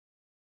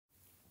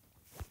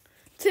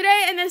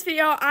Today in this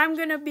video, I'm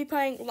going to be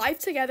playing Life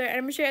Together, and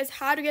I'm going to show you guys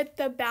how to get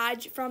the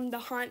badge from the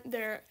hunt,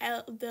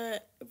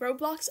 the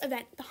Roblox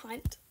event, the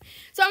hunt.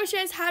 So I'm going to show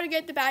you guys how to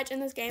get the badge in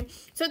this game.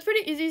 So it's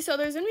pretty easy. So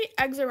there's going to be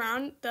eggs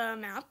around the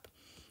map,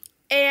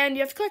 and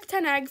you have to collect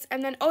 10 eggs,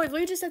 and then, oh, it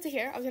literally just says it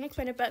here. I was going to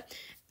explain it, but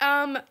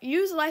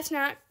use Life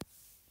Snack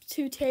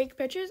to take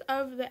pictures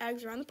of the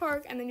eggs around the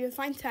park, and then you have to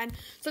find 10.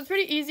 So it's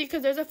pretty easy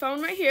because there's a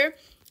phone right here,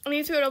 and you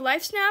have to go to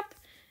Life Snap,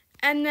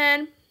 and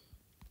then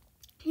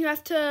you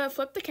have to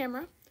flip the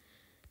camera,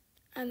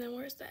 and then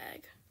where's the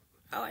egg?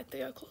 Oh, I have to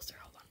go closer.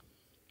 Hold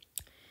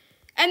on.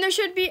 And there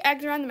should be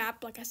eggs around the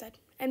map, like I said,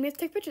 and we have to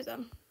take pictures of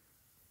them.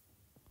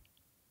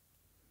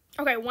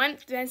 Okay,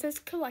 then it says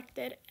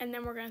collected, and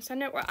then we're gonna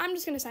send it. Well, I'm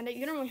just gonna send it.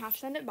 You don't really have to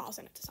send it, but I'll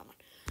send it to someone.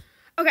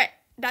 Okay,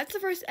 that's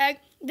the first egg.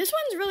 This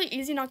one's really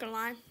easy, not gonna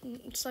lie.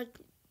 It's like,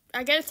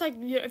 I guess it's like,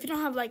 if you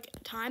don't have like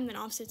time, then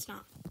obviously it's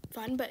not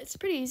fun, but it's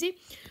pretty easy.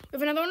 We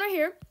have another one right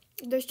here.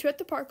 There's 2 at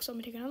the park, so I'm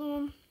gonna take another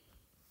one.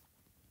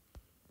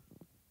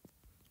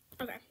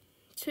 Okay,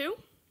 2.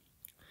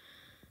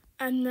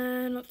 And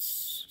then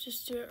let's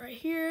just do it right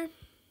here.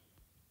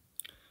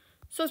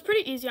 So it's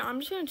pretty easy.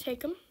 I'm just going to take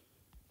them.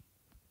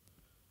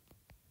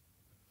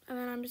 And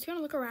then I'm just going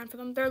to look around for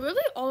them. They're literally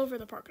all over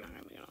the park, I'm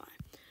not even going to lie.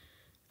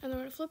 And then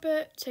we're going to flip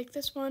it, take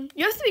this one.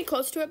 You have to be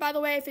close to it, by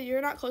the way. If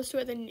you're not close to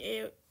it, then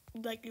you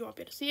won't be able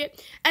to see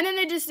it. And then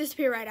they just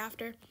disappear right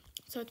after.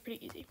 So it's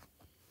pretty easy.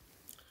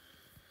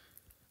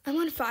 I'm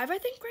on 5, I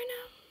think, right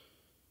now.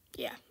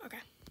 Yeah, okay.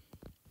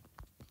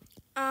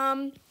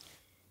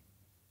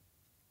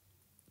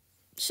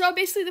 So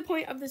basically the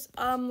point of this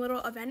little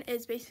event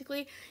is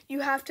basically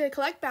you have to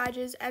collect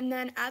badges, and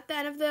then at the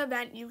end of the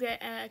event you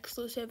get an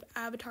exclusive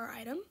avatar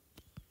item,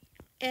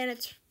 and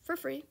it's for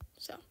free.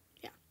 So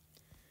yeah,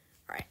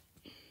 all right.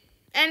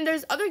 And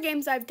there's other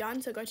games I've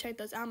done, so go check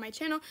those out on my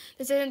channel.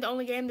 This isn't the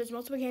only game. There's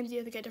multiple games you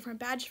have to get different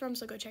badges from,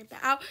 so go check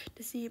that out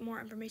to see more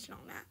information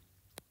on that.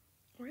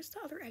 Where's the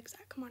other eggs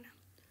at? Come on now.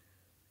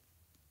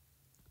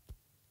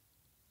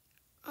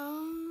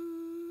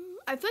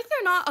 I feel like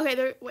they're not,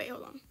 okay, wait,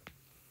 hold on.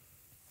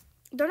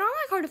 They're not,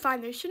 like, hard to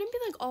find. They shouldn't be,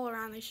 like, all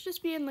around. They should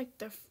just be in, like,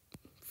 the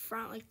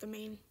front, like, the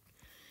main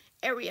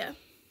area.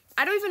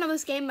 I don't even know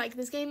this game. Like,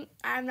 this game,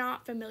 I'm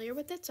not familiar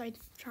with it, so I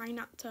try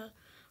not to,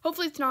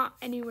 hopefully it's not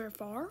anywhere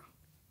far.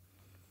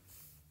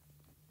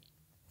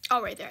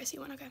 Oh, right there, I see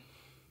one, okay.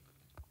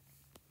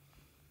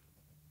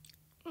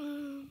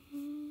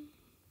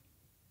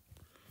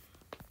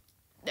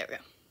 There we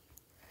go.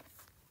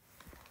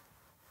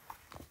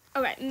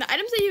 Okay, and the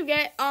items that you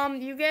get,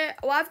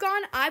 well,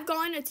 I've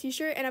gotten a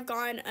t-shirt, and I've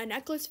gotten a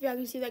necklace. If you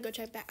haven't seen that, go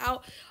check that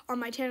out on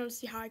my channel to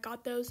see how I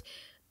got those.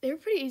 They were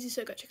pretty easy,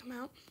 so go check them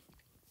out.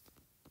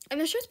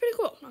 And the shirt's pretty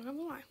cool, not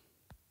gonna lie.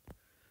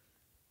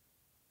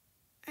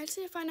 I just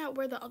need to find out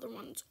where the other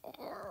ones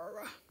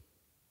are.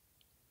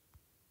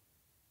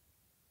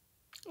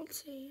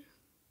 Let's see.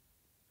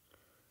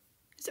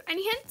 Is there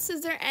any hints?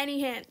 Is there any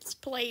hints?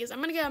 Please.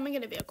 I'm gonna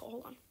get a vehicle.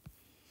 Hold on.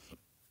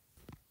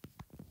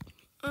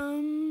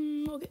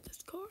 We'll get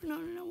this car.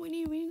 No, we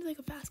need like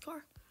a fast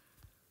car.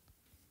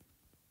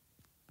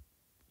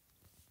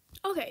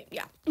 Okay,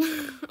 yeah.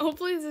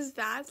 Hopefully this is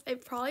fast.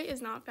 It probably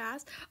is not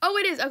fast. Oh,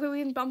 it is. Okay,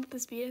 we can bump up the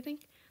speed, I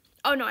think.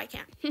 Oh, no, I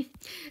can't.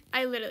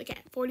 I literally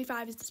can't.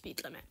 45 is the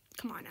speed limit.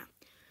 Come on now.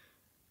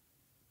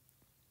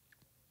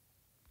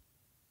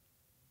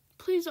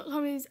 Please don't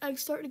tell me these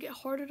eggs start to get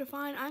harder to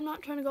find. I'm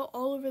not trying to go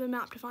all over the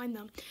map to find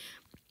them.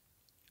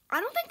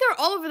 I don't think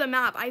they're all over the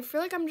map. I feel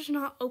like I'm just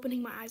not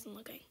opening my eyes and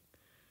looking.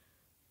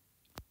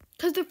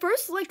 Because the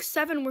first, like,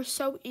 7 were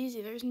so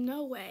easy. There's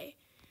no way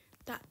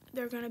that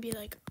they're going to be,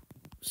 like,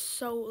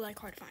 so, like,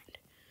 hard to find.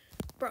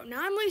 Bro,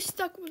 now I'm, like,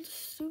 stuck with the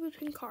stupid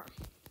pink car.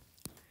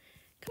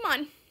 Come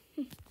on.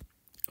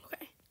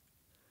 Okay.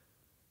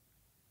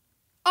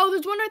 Oh,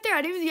 there's one right there.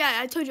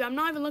 I told you, I'm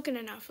not even looking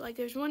enough. Like,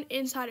 there's one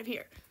inside of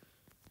here.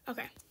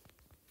 Okay.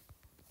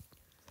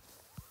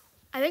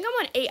 I think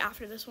I'm on 8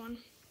 after this one.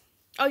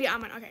 Oh, yeah,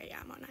 I'm on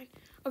 9.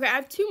 Okay, I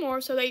have 2 more,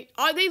 so they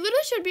literally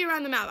should be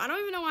around the map. I don't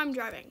even know why I'm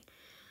driving.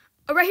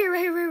 Oh, right here.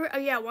 Oh,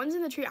 yeah, one's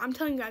in the tree. I'm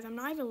telling you guys, I'm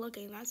not even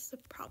looking. That's the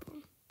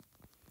problem.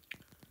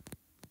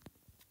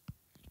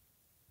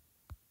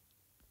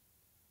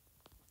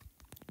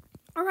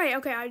 All right,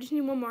 okay, I just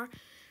need one more.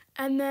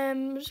 And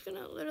then I'm just going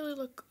to literally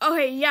look.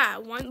 Okay, yeah,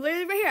 one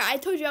literally right here. I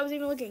told you I was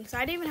even looking, so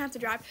I didn't even have to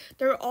drive.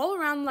 They're all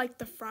around, like,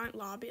 the front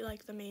lobby,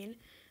 like, the main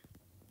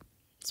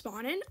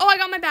spawn-in. Oh, I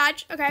got my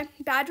badge. Okay,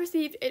 badge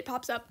received. It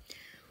pops up.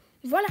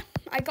 Voila,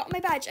 I got my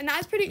badge. And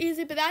that's pretty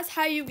easy, but that's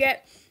how you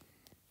get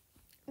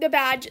the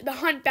badge, the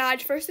hunt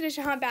badge, first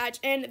edition hunt badge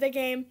in the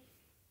game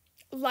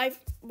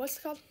what's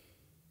it called?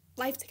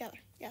 Life Together.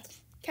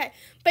 Yes. Okay.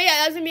 But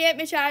yeah, that's gonna be it.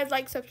 Make sure you guys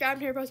like, subscribe,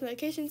 turn your post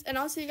notifications, and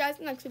I'll see you guys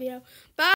in the next video. Bye.